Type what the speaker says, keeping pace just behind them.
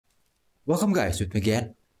Welcome guys, with me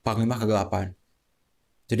again, Panglimakegelapan.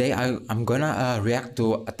 Today I'm gonna react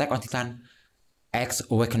to Attack on Titan X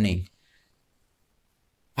Awakening.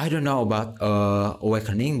 I don't know about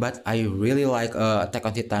Awakening, but I really like Attack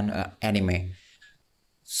on Titan anime.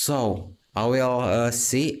 So I will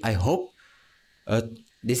see. I hope uh,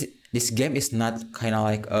 this game is not kind of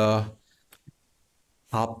like a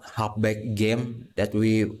half back game that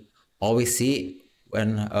we always see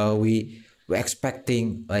when we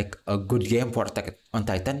expecting like a good game for Attack on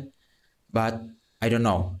Titan. But I don't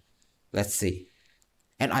know. Let's see.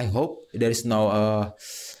 And I hope there is no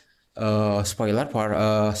spoiler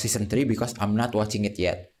for season 3 because I'm not watching it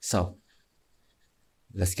yet. So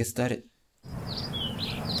let's get started.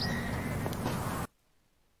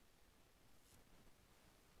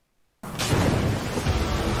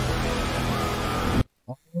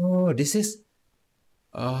 Oh, this is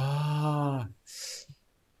uh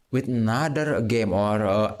with another game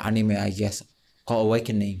or anime, I guess, called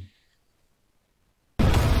Awakening.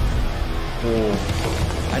 Oh,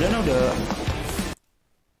 I don't know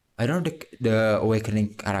the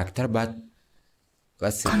Awakening character, but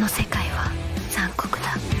let's see. この世界は残酷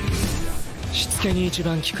だ。しつけに一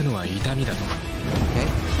番効くのは痛みだと。Okay.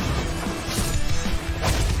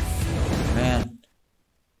 Man,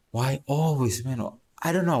 why always, man?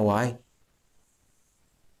 I don't know why.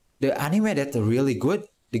 The anime that's really good,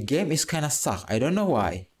 the game is kind of suck. I don't know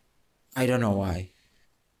why. I don't know why.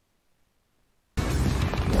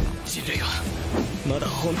 人類はまだ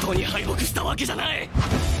本当に敗北したわけじゃない。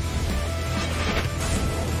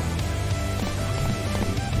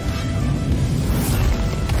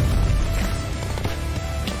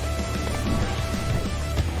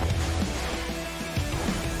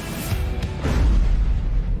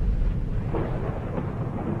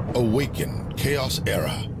Awaken Chaos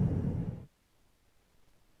Era.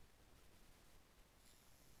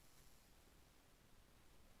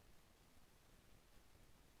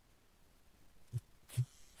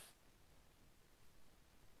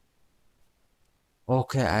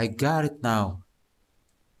 Okay, I got it now.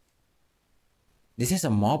 This is a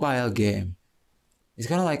mobile game. It's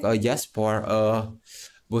kind of like just for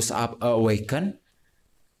boost up Awaken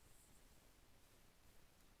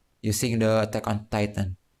using the Attack on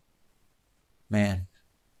Titan. Man,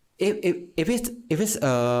 if it's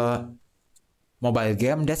a mobile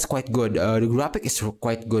game, that's quite good. The graphic is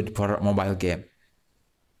quite good for a mobile game.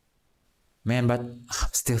 Man, but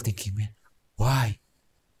I'm still thinking, man, why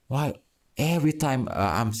every time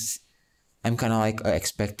I'm kind of like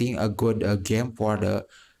expecting a good game for the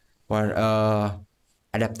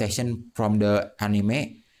adaptation from the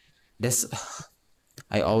anime. That's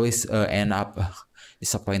I always end up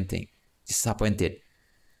disappointed.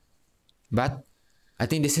 But I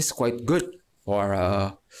think this is quite good for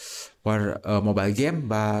a mobile game.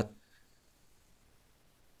 But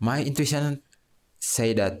my intuition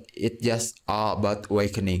say that it's just all about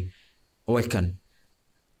awaken.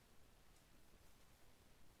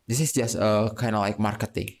 This is just kind of like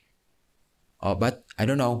marketing. But I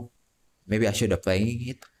don't know. Maybe I should have playing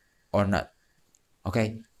it or not.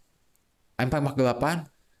 Okay. I'm Panglimakegelapan.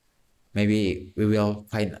 Maybe we will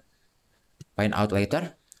find out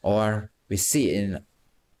later, or you see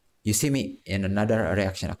me in another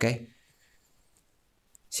reaction. Okay.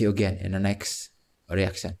 See you again in the next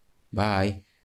reaction. Bye.